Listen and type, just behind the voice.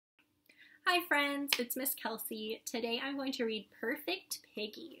Hi friends, it's Miss Kelsey. Today I'm going to read Perfect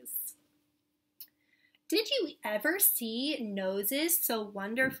Piggies. Did you ever see noses so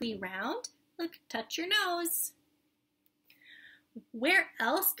wonderfully round? Look, touch your nose. Where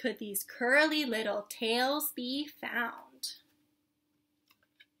else could these curly little tails be found?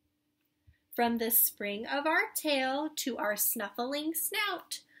 From the spring of our tail to our snuffling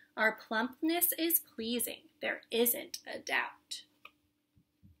snout, our plumpness is pleasing, there isn't a doubt.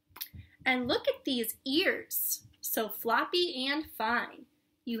 And look at these ears, so floppy and fine.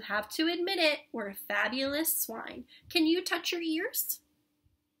 You have to admit it, we're fabulous swine. Can you touch your ears?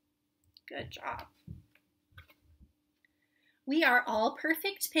 Good job. We are all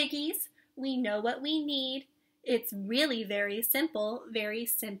perfect piggies. We know what we need. It's really very simple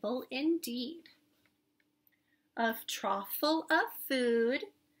indeed. A trough full of food,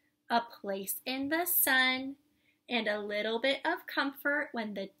 a place in the sun, and a little bit of comfort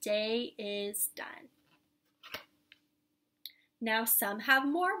when the day is done. Now some have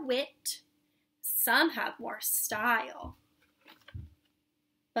more wit, some have more style,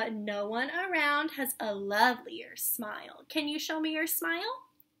 but no one around has a lovelier smile. Can you show me your smile?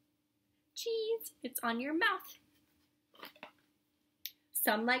 Geez, it's on your mouth.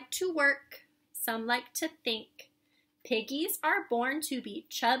 Some like to work, some like to think. Piggies are born to be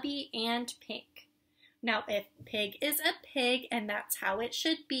chubby and pink. Now, if pig is a pig and that's how it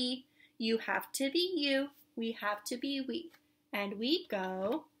should be, you have to be you, we have to be we. And we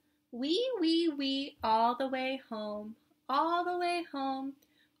go, wee, all the way home, all the way home,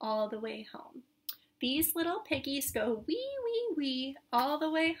 all the way home. These little piggies go wee, all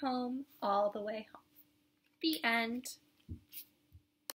the way home, all the way home. The end.